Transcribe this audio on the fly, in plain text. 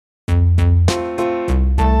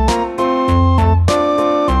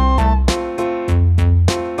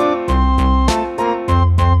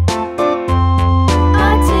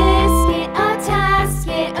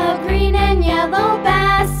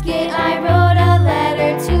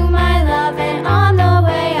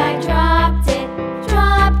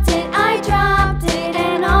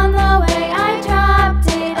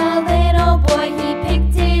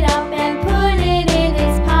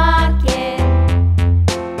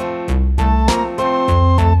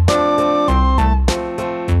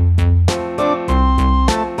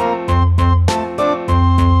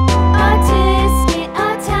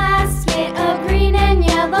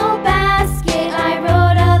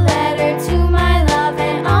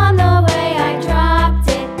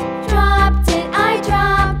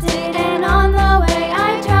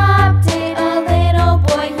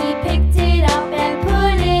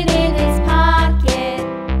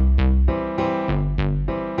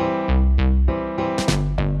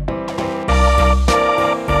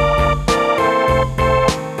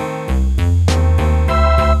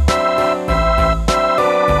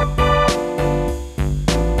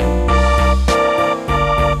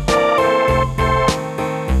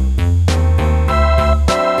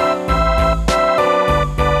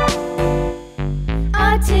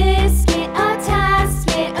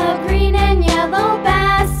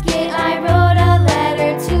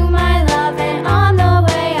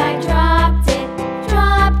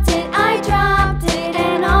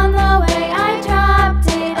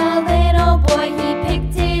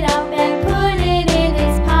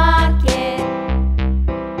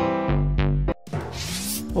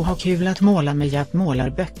kul att måla med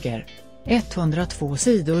hjälpmålarböcker. 102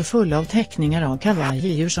 sidor fulla av teckningar av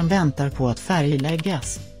kawaii-djur som väntar på att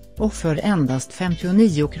färgläggas. Och för endast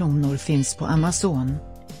 59 kronor finns på Amazon.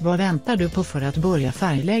 Vad väntar du på för att börja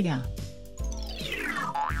färglägga?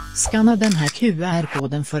 Skanna den här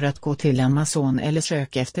QR-koden för att gå till Amazon eller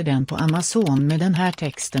sök efter den på Amazon med den här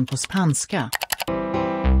texten på spanska.